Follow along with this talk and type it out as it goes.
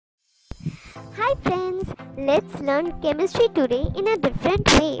Hi friends, let's learn chemistry today in a different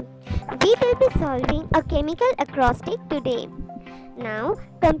way. We will be solving a chemical acrostic today. Now,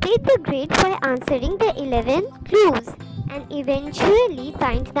 complete the grid by answering the 11 clues and eventually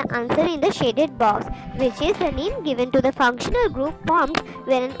find the answer in the shaded box, which is the name given to the functional group formed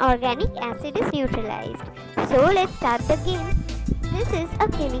when an organic acid is neutralized. So, let's start the game. This is a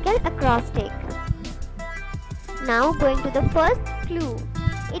chemical acrostic. Now, going to the first clue.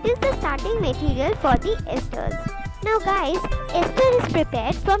 It is the starting material for the esters. Now guys, ester is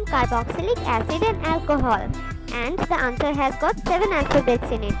prepared from carboxylic acid and alcohol, and the answer has got 7 alphabets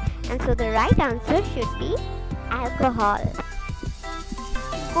in it, and so the right answer should be alcohol.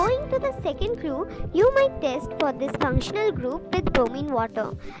 Going to the second clue, you might test for this functional group with bromine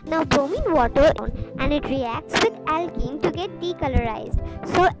water. Now bromine water and it reacts with alkene to get decolorized.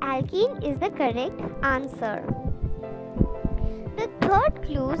 So alkene is the correct answer. The third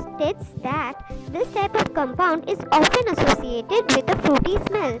clue states that this type of compound is often associated with a fruity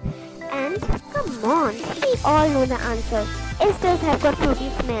smell. And come on, we all know the answer. Esters have got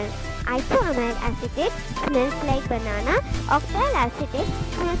fruity smell. Isoamyl acetate smells like banana, oxyl acetate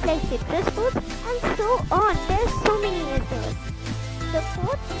smells like citrus fruits, and so on. There are so many esters. The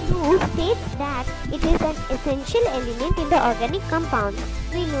fourth clue states that it is an essential element in the organic compound.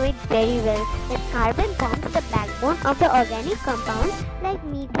 We know it very well that carbon forms the backbone of the organic compounds like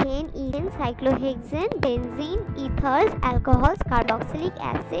methane, ethane, cyclohexane, benzene, ethers, alcohols, carboxylic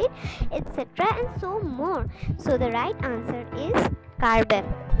acid, etc. and so more. So the right answer is carbon.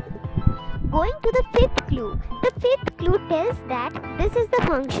 Going to the fifth clue. The fifth clue tells that this is the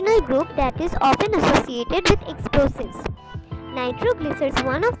functional group that is often associated with explosives. Nitroglycerin is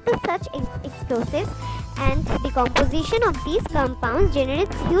one of the such explosives, and decomposition of these compounds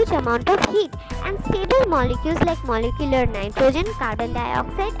generates huge amount of heat and stable molecules like molecular nitrogen, carbon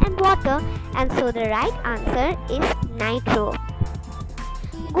dioxide and water, and so the right answer is nitro.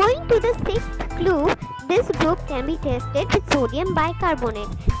 Going to the sixth clue, this group can be tested with sodium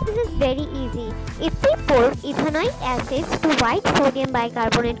bicarbonate. This is very easy. If we pour ethanoic acids to white sodium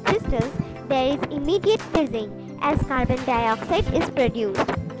bicarbonate crystals, there is immediate fizzing as carbon dioxide is produced.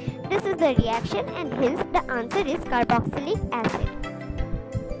 This is the reaction and hence the answer is carboxylic acid.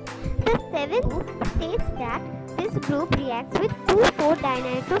 The seventh states that this group reacts with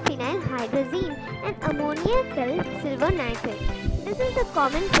 2,4-dinitrophenylhydrazine and ammoniacal silver nitrate. This is the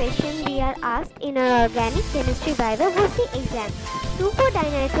common question we are asked in our organic chemistry Viva VOC exam.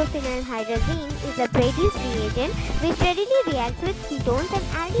 2,4-dinitrophenylhydrazine is a Brady's reagent which readily reacts with ketones and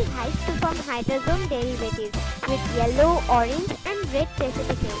aldehydes to form hydrazone derivatives with yellow, orange and red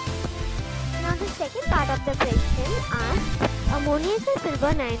precipitates. Now the second part of the question asks, ammoniacal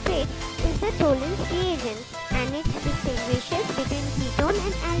silver nitrate is the Tollens reagent and it distinguishes between ketone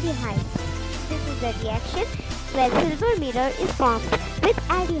and aldehydes. This is the reaction where silver mirror is formed with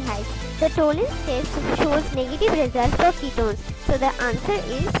aldehydes. The Tollens test shows negative results for ketones, so the answer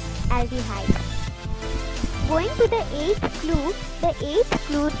is aldehyde. Going to the eighth clue, the eighth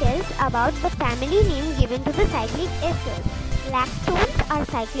clue tells about the family name given to the cyclic esters. Lactones are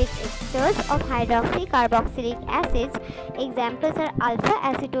cyclic esters of hydroxycarboxylic acids. Examples are alpha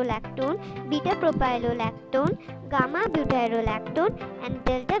acetolactone, beta propylolactone, gamma butyrolactone and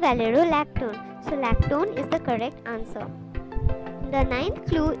delta valeriolactone. So lactone is the correct answer. The ninth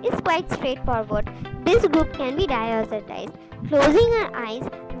clue is quite straightforward. This group can be diazotized. Closing our eyes,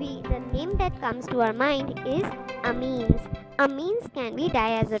 the name that comes to our mind is amines. Amines can be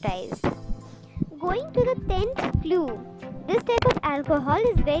diazotized. Going to the 10th clue. This type of alcohol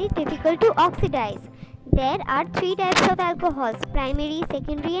is very difficult to oxidize. There are 3 types of alcohols, primary,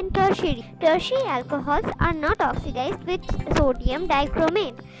 secondary and tertiary. Tertiary alcohols are not oxidized with sodium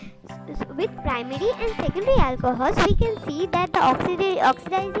dichromate. With primary and secondary alcohols, we can see that the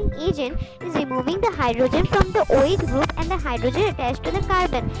oxidizing agent is removing the hydrogen from the OH group and the hydrogen attached to the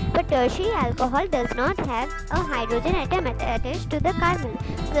carbon. But tertiary alcohol does not have a hydrogen atom attached to the carbon.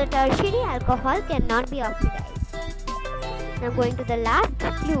 So the tertiary alcohol cannot be oxidized. Now going to the last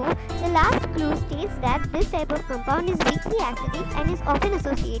clue. The last clue states that this type of compound is weakly acidic and is often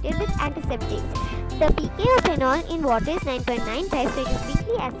associated with antiseptics. The pK of phenol in water is 9.95, so it is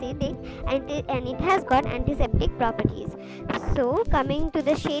weakly acidic and it has got antiseptic properties. So coming to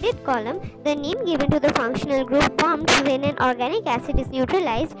the shaded column, the name given to the functional group formed when an organic acid is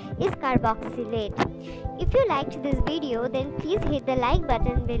neutralized is carboxylate. If you liked this video, then please hit the like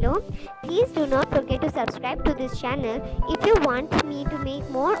button below. Please do not forget to subscribe to this channel. If you want me to make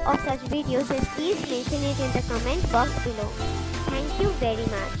more of such videos, then please mention it in the comment box below. Thank you very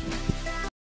much.